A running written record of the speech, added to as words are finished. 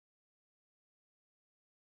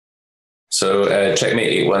CheckMate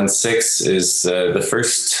 816 is the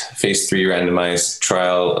first phase 3 randomized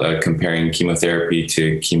trial comparing chemotherapy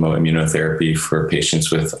to chemoimmunotherapy for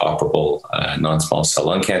patients with operable non-small cell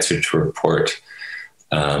lung cancer to report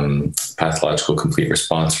pathological complete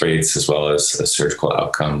response rates as well as surgical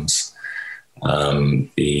outcomes.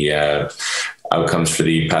 The outcomes for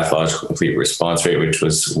the pathological complete response rate, which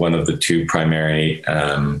was one of the two primary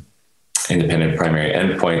independent primary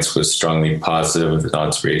endpoints, was strongly positive with an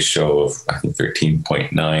odds ratio of, I think,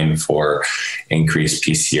 13.9 for increased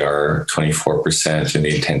PCR, 24% in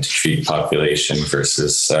the intent to treat population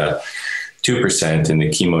versus 2% in the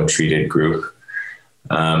chemo-treated group.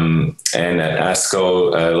 And at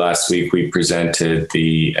ASCO last week, we presented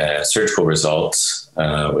the surgical results,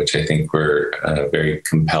 which I think were very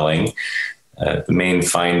compelling. The main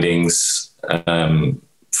findings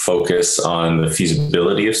focus on the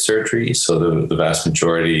feasibility of surgery. So the vast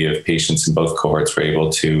majority of patients in both cohorts were able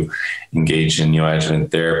to engage in neoadjuvant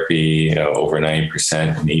therapy. Over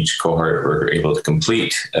 90% in each cohort were able to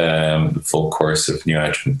complete the full course of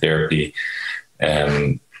neoadjuvant therapy.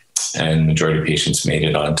 And the majority of patients made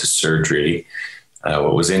it on to surgery.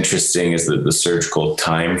 What was interesting is that the surgical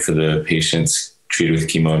time for the patients treated with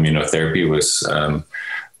chemoimmunotherapy was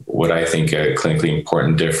what I think a clinically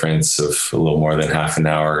important difference of a little more than half an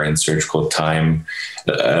hour in surgical time,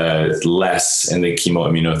 less in the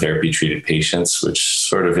chemoimmunotherapy treated patients, which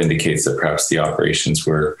sort of indicates that perhaps the operations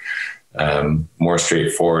were more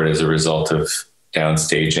straightforward as a result of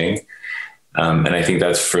downstaging. And I think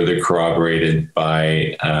that's further corroborated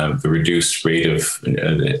by the reduced rate of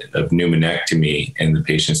pneumonectomy in the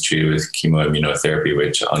patients treated with chemoimmunotherapy,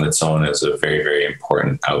 which on its own is a very, very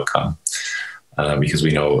important outcome. Because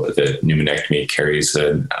we know that pneumonectomy carries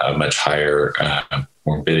a much higher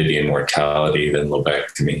morbidity and mortality than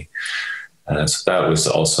lobectomy. So that was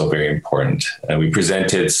also very important. We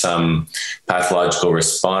presented some pathological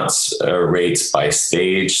response rates by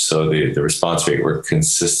stage. So the response rate were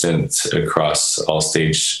consistent across all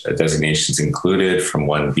stage designations included, from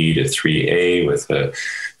 1B to 3A, with a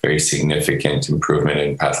very significant improvement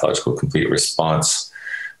in pathological complete response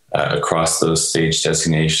across those stage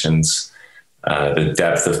designations. The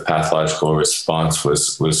depth of pathological response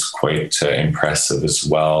was quite impressive as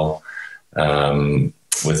well,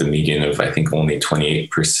 with a median of, I think, only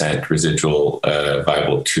 28% residual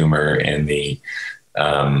viable tumor in the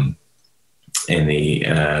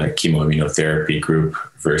chemoimmunotherapy group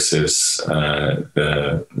versus in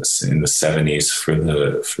the 70s for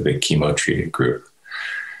the chemo-treated group.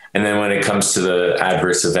 And then when it comes to the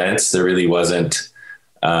adverse events, there really wasn't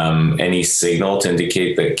any signal to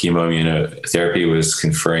indicate that chemoimmunotherapy was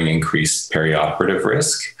conferring increased perioperative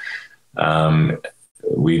risk.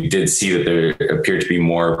 We did see that there appeared to be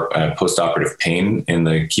more postoperative pain in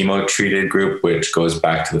the chemo-treated group, which goes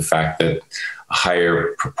back to the fact that a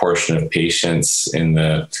higher proportion of patients in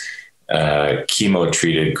the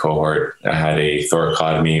chemo-treated cohort had a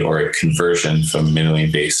thoracotomy or a conversion from minimally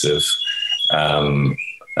invasive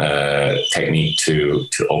technique to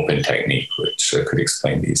open technique, which could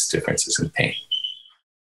explain these differences in pain.